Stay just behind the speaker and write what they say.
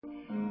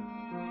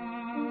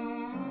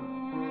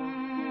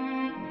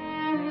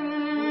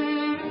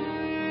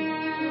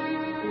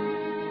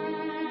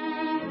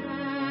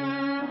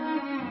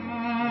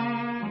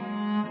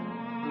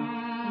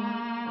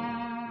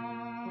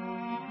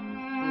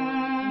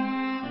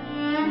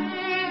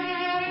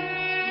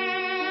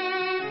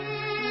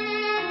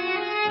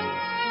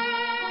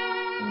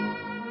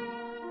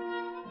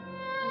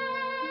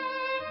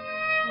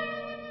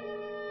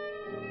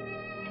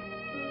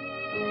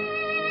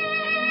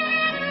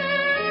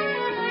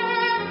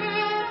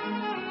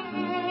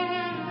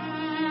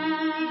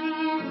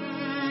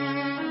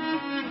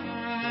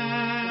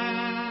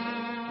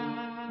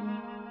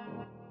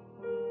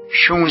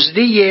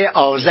16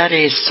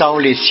 آذر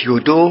سال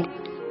 32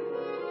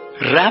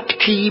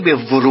 ربطی به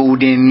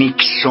ورود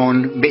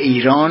نیکسون به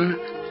ایران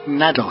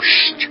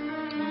نداشت.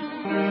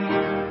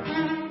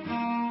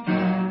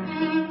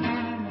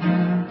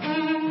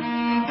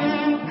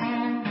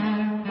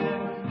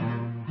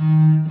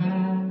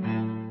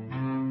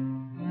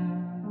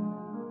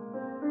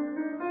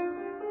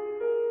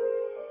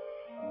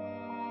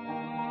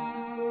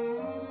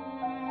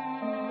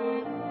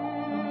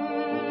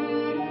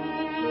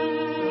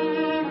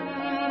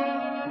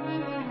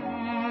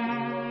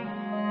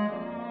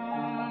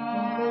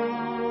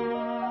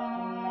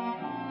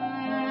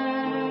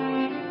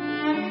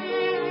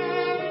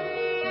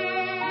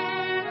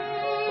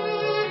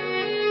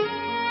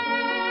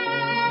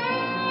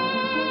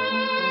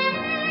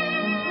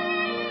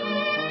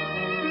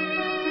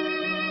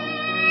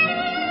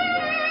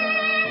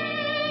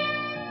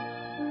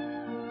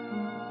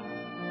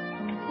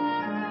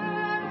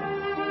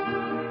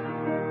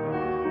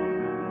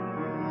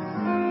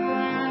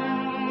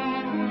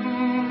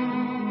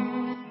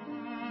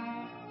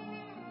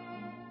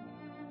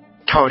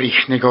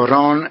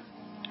 تاریخ‌نگاران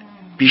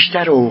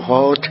بیشتر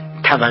اوقات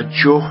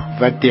توجه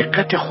و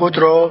دقت خود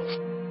را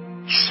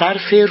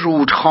صرف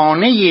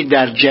رودخانه‌ای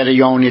در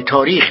جریان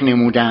تاریخ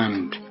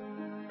نمودند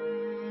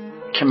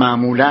که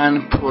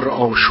معمولاً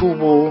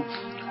پرآشوب و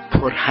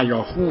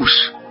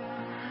پرهیاهوست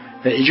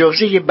و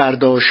اجازه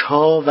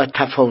برداشت‌ها و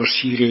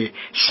تفاسیر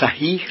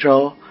صحیح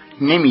را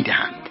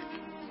نمی‌دهند،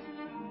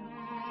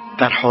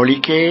 در حالی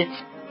که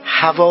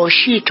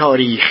حواشی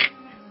تاریخ،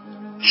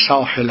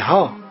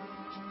 ساحل‌ها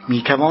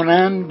می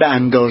توانند به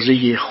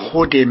اندازه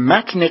خود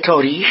متن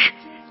تاریخ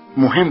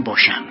مهم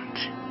باشند.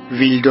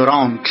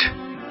 ویلدورانت،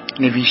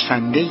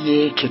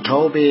 نویسنده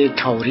کتاب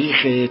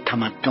تاریخ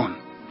تمدن.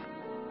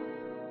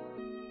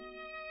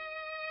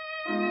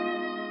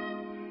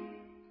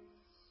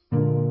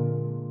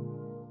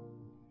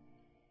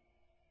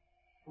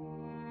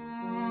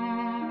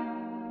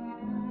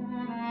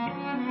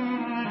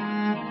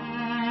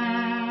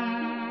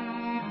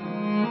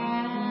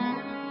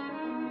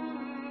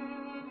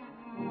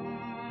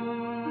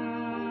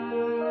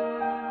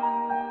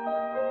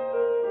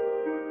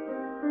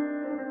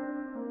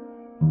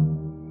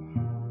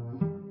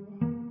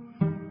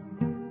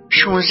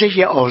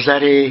 شانزده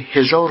آذر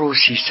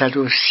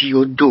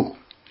 1332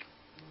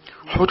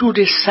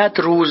 حدود 100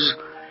 روز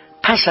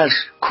پس از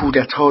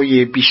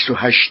کودتای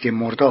 28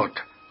 مرداد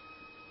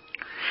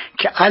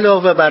که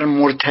علاوه بر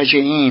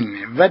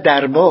مرتجعین و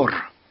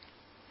دربار،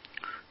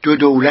 دو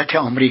دولت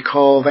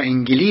آمریکا و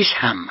انگلیس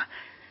هم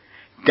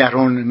در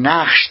آن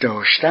نقش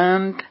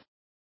داشتند،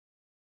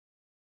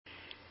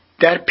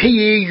 در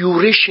پی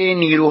یورش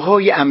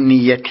نیروهای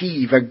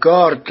امنیتی و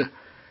گارد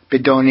به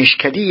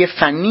دانشکده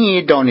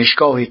فنی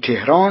دانشگاه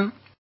تهران،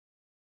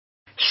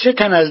 3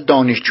 تن از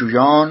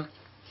دانشجویان،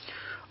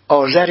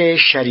 آذر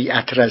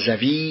شریعت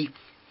رضوی،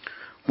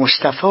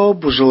 مصطفی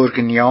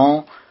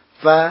بزرگنیا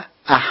و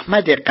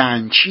احمد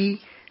قنچی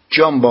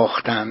جان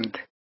باختند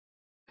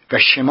و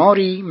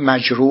شماری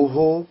مجروح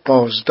و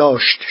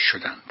بازداشت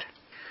شدند.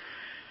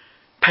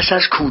 پس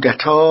از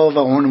کودتا و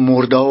آن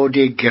مرداد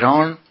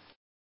گران،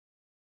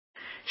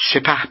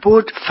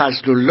 سپهبد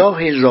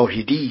فضلالله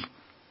زاهدی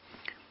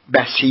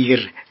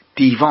بصیر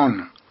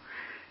دیوان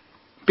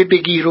به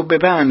بگیر و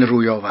ببند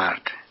روی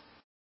آورد.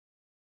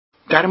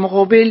 در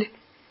مقابل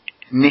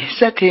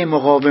نهضت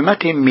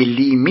مقاومت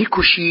ملی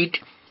می‌کوشید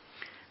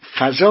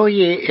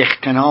فضای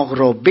اختناق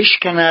را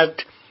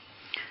بشکند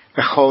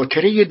و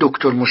خاطره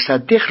دکتر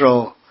مصدق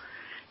را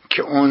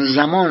که آن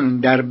زمان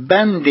در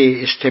بند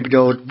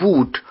استبداد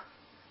بود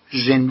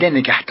زنده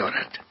نگه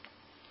دارد.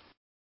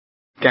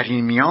 در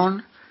این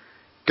میان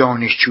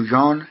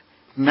دانشجویان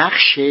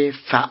نقش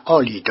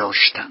فعالی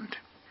داشتند.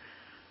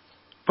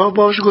 با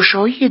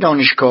بازگشایی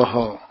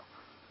دانشگاه‌ها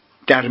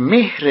در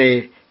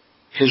مهر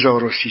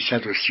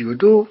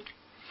 1332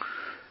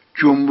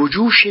 جنب و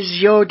جوش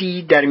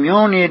زیادی در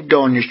میان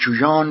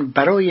دانشجویان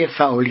برای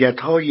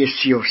فعالیت‌های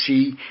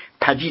سیاسی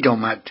پدید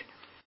آمد،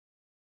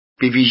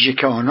 به ویژه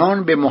که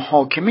آنان به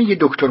محاکمه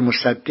دکتر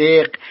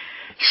مصدق،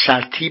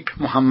 سرتیپ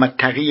محمد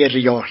تقی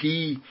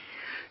ریاحی،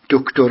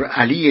 دکتر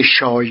علی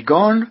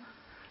شایگان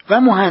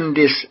و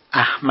مهندس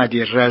احمد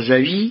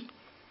رضوی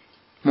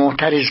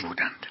معترض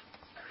بودند.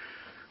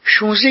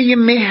 16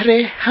 مهر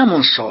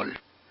همان سال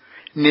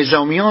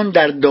نظامیان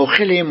در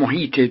داخل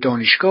محیط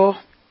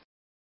دانشگاه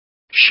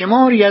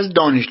شماری از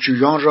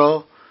دانشجویان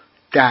را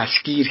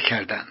دستگیر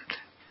کردند.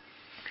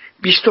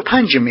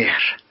 25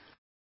 مهر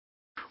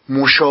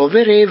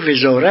مشاور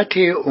وزارت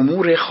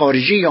امور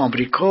خارجه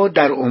آمریکا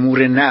در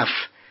امور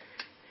نفت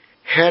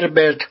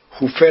هربرت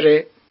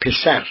هوفر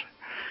پسر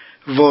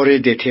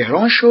وارد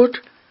تهران شد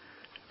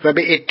و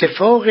به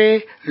اتفاق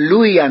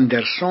لوی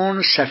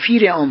اندرسون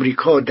سفیر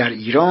آمریکا در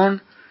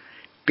ایران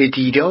به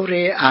دیدار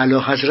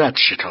اعلیحضرت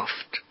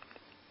شتافت.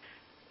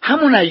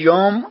 همون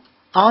ایام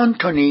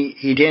آنتونی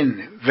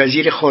ایدن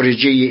وزیر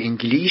خارجه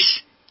انگلیس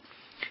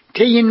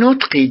طی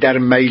نطقی در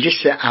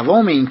مجلس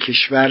عوام این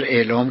کشور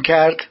اعلام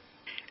کرد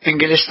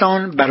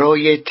انگلستان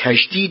برای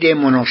تجدید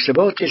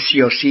مناسبات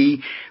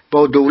سیاسی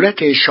با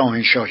دولت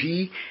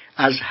شاهنشاهی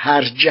از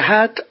هر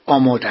جهت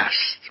آماده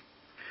است.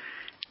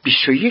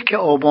 21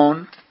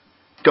 آبان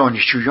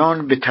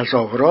دانشجویان به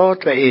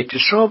تظاهرات و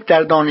اعتصاب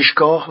در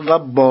دانشگاه و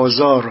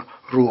بازار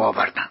رو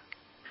آوردند.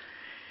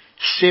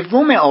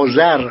 3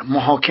 آذر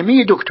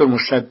محاکمه دکتر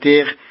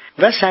مصدق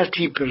و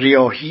سرتیپ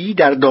ریاحی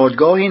در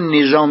دادگاه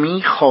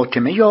نظامی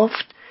خاتمه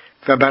یافت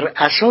و بر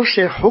اساس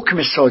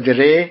حکم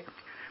صادره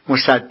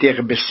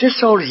مصدق به 3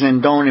 سال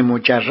زندان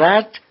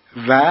مجرد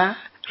و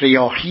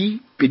ریاحی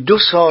به 2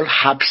 سال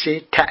حبس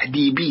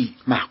تأدیبی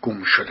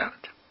محکوم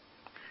شدند.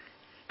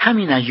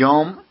 همین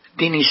ایام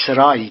دنیس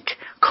رایت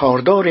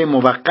کاردار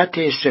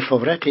موقت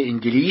سفارت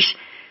انگلیس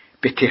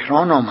به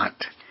تهران آمد.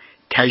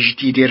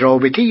 تجدید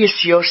رابطه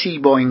سیاسی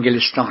با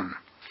انگلستان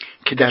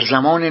که در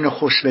زمان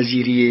نخست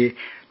وزیری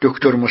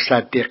دکتر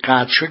مصدق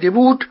قطع شده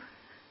بود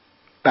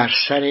بر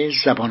سر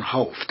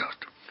زبانها افتاد.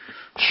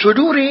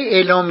 صدور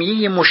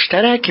اعلامیه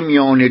مشترک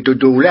میان 2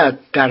 دولت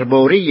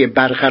درباره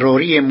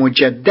برقراری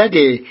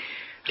مجدد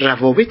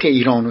روابط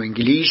ایران و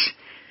انگلیس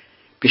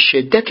به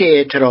شدت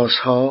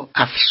اعتراضها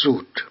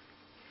افزود.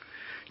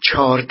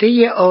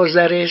 14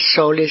 آذر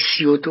سال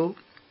 32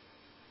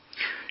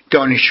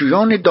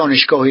 دانشجویان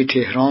دانشگاه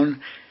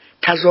تهران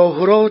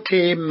تظاهرات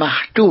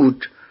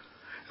محدود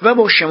و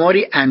با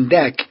شماری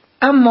اندک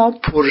اما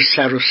پر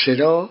سر و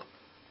صدا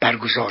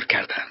برگزار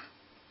کردند.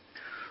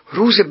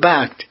 روز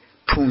بعد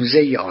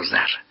 15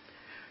 آذر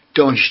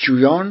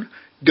دانشجویان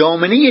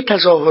دامنه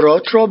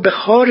تظاهرات را به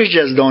خارج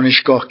از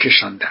دانشگاه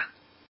کشاندند.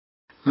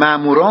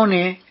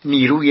 ماموران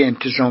نیروی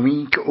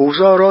انتظامی که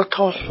اوضاع را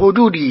تا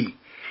حدودی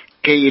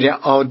غیر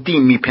عادی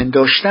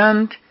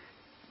میپنداشتند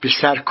به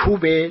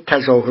سرکوب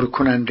تظاهر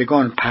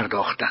کنندگان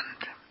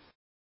پرداختند.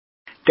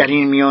 در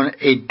این میان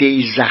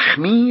عده‌ای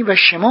زخمی و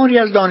شماری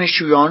از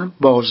دانشجویان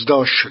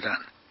بازداشت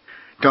شدند.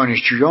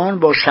 دانشجویان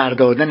با سر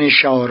دادن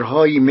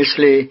شعارهایی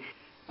مثل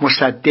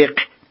مصدق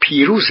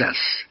پیروز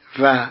است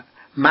و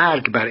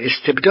مرگ بر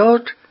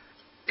استبداد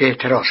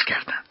اعتراض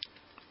کردند.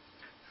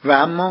 و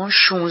اما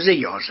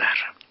 16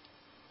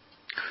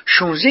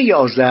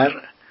 آذر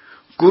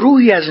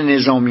گروهی از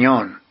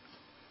نظامیان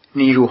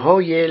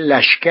نیروهای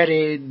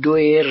لشکر 2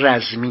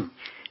 رزمی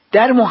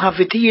در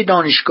محوطه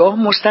دانشگاه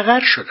مستقر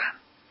شدند.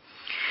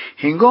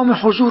 هنگام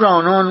حضور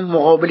آنان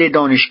مقابل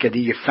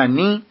دانشکده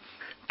فنی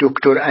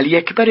دکتر علی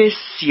اکبر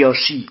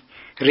سیاسی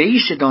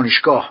رئیس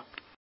دانشگاه،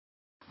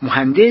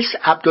 مهندس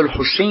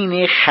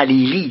عبدالحسین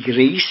خلیلی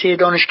رئیس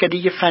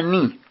دانشکده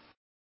فنی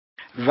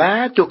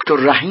و دکتر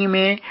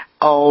رحیم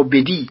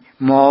عابدی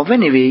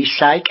معاون وی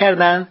سعی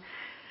کردند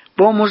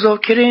با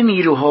مذاکره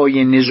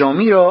نیروهای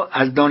نظامی را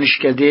از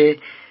دانشکده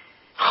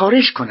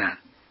خارج کنند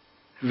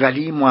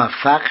ولی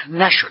موفق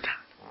نشدند.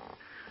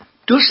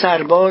 2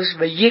 سرباز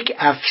و 1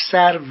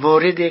 افسر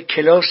وارد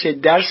کلاس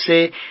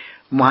درس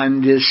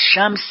مهندس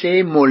شمس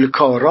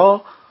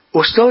ملکارا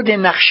استاد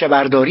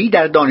نقشه‌برداری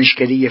در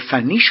دانشکده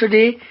فنی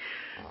شده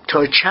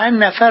تا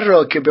چند نفر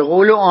را که به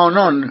قول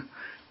آنان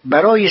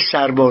برای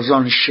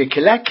سربازان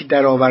شکلک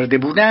درآورده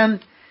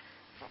بودند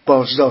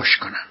بازداشت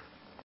کنند.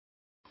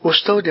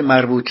 استاد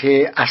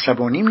مربوطه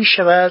عصبانی می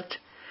شود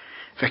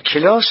و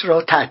کلاس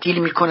را تعطیل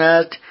می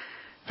کند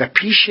و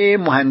پیش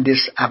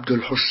مهندس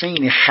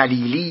عبدالحسین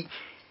خلیلی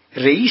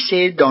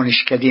رئیس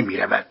دانشکده می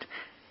رود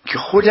که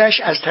خودش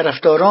از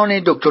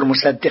طرفداران دکتر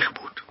مصدق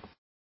بود.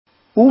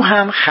 او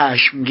هم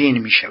خشمگین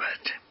می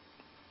شود.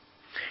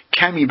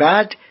 کمی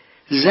بعد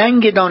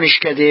زنگ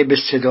دانشکده به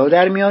صدا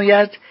در می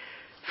آید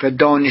و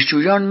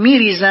دانشجویان می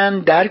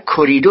ریزند در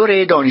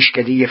کریدور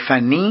دانشکده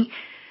فنی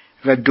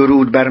و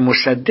درود بر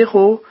مصدق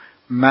و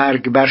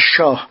مرگ بر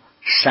شاه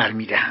سر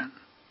می دهند.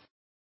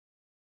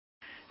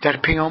 در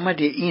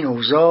پیامد این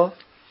اوضاع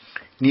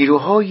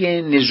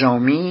نیروهای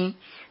نظامی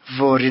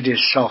وارد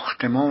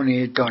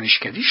ساختمان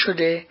دانشکده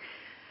شده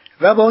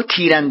و با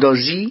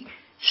تیراندازی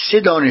 3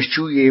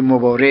 دانشجوی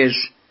مبارز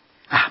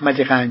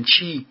احمد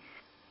قنچی،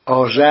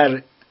 آذر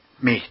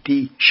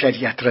مهدی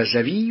شریعت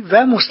رضوی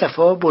و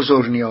مصطفی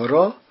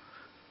بزرگنیارا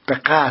به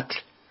قتل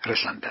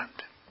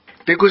رساندند.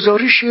 به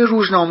گزارش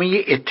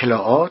روزنامه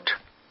اطلاعات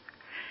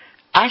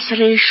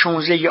عصر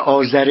 16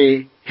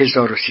 آذر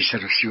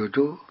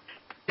 1332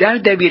 در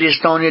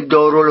دبیرستان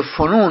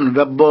دارالفنون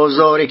و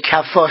بازار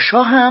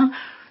کفاش‌ها هم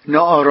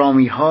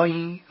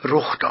ناآرامی‌هایی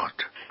رخ داد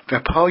و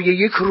پای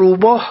یک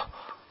روباه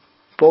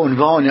با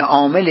عنوان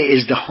عامل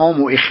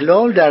ازدحام و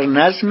اخلال در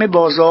نظم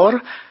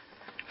بازار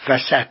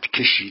وسط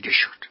کشیده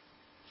شد.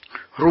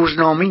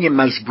 روزنامه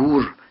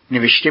مزبور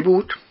نوشته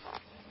بود: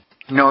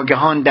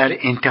 ناگهان در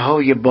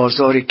انتهای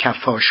بازار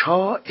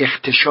کفاش‌ها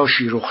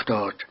اغتشاشی رخ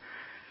داد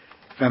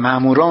و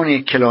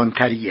ماموران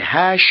کلانتری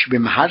 8 به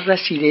محل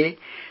رسیده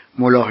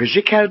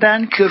ملاحظه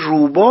کردند که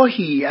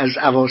روباهی از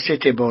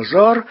اواسط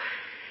بازار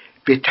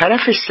به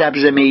طرف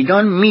سبز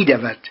میدان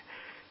می‌دود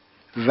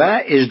و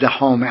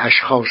ازدحام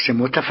اشخاص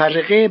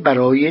متفرقه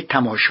برای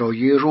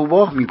تماشای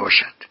روباه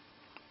میباشد.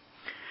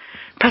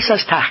 پس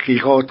از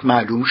تحقیقات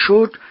معلوم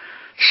شد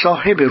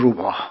صاحب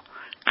روباه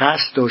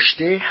قصد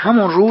داشته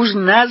همون روز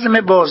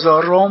نظم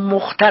بازار را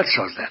مختل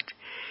سازد.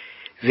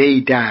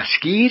 وی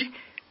دستگیر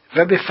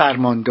و به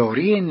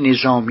فرمانداری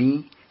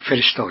نظامی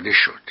فرستاده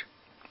شد.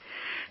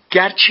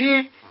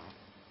 گرچه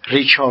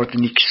ریچارد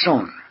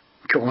نیکسون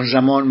که اون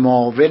زمان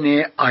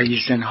معاون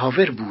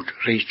آیزنهاور بود،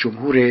 رئیس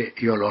جمهور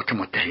ایالات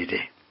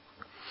متحده،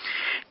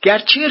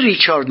 گرچه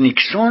ریچارد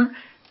نیکسون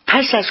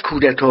پس از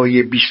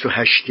کودتای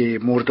 28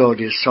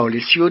 مرداد سال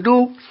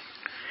 32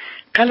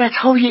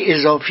 غلطهای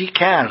اضافی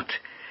کرد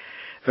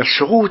و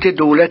سقوط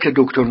دولت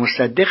دکتر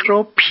مصدق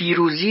را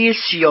پیروزی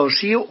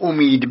سیاسی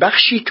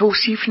امیدبخشی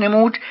توصیف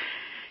نمود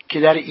که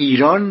در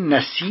ایران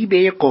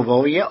نصیب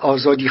قوای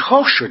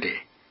آزادیخواه شده.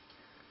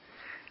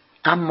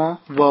 اما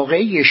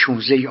واقعی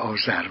 16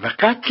 آذر و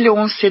قتل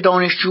اون 3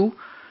 دانشجو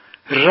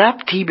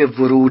ربطی به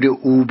ورود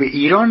او به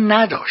ایران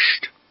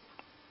نداشت.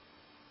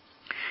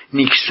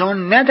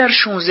 نیکسون نه در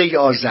 16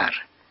 آذر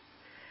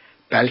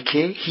بلکه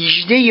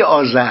 18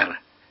 آذر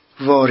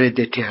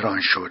وارد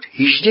تهران شد،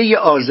 18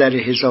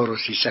 آذر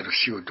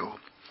 1332،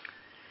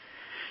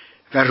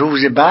 و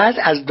روز بعد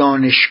از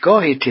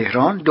دانشگاه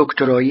تهران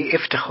دکترای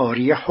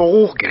افتخاری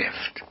حقوق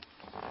گرفت.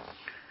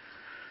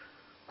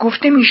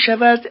 گفته می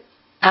شود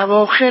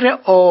اواخر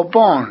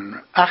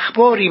آبان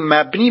اخباری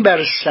مبنی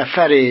بر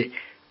سفر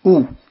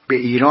او به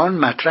ایران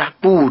مطرح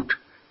بود،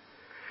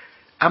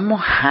 اما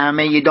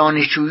همه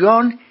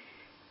دانشجویان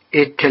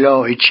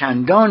اطلاع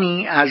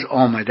چندانی از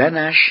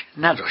آمدنش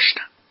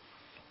نداشتند.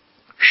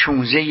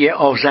 16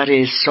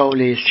 آذر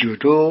سال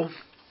 32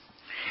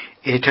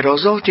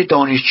 اعتراضات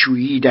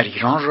دانشجویی در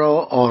ایران را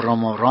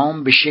آرام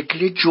آرام به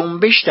شکل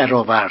جنبش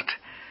درآورد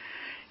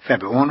و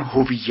به آن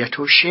هویت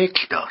و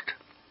شکل داد.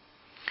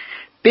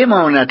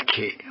 بماند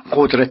که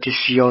قدرت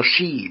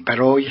سیاسی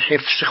برای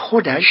حفظ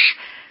خودش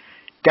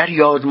در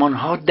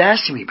یادمانها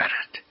دست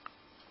میبرد.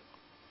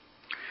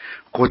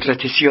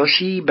 قدرت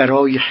سیاسی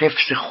برای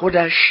حفظ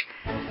خودش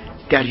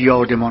در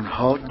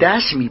یادمانها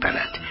دست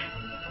میبرد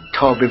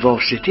تا به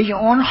واسطه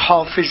آن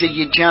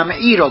حافظه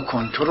جمعی را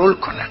کنترل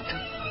کند.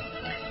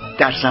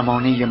 در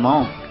زمانه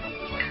ما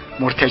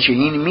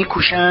مرتجعین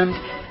میکوشند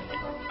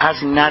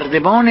از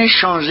نردبان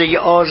 16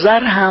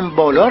 آذر هم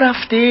بالا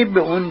رفته به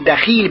اون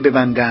دخیل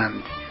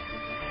ببندند،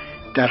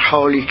 در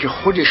حالی که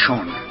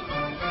خودشون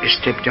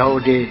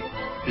استبداد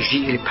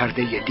زیر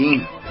پرده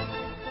دین،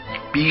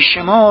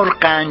 بیشمار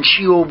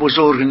قنچی و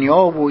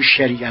بزرگنیا و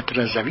شریعت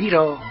رضوی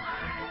را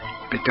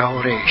به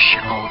دار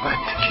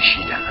شقاوت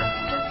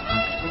کشیدند.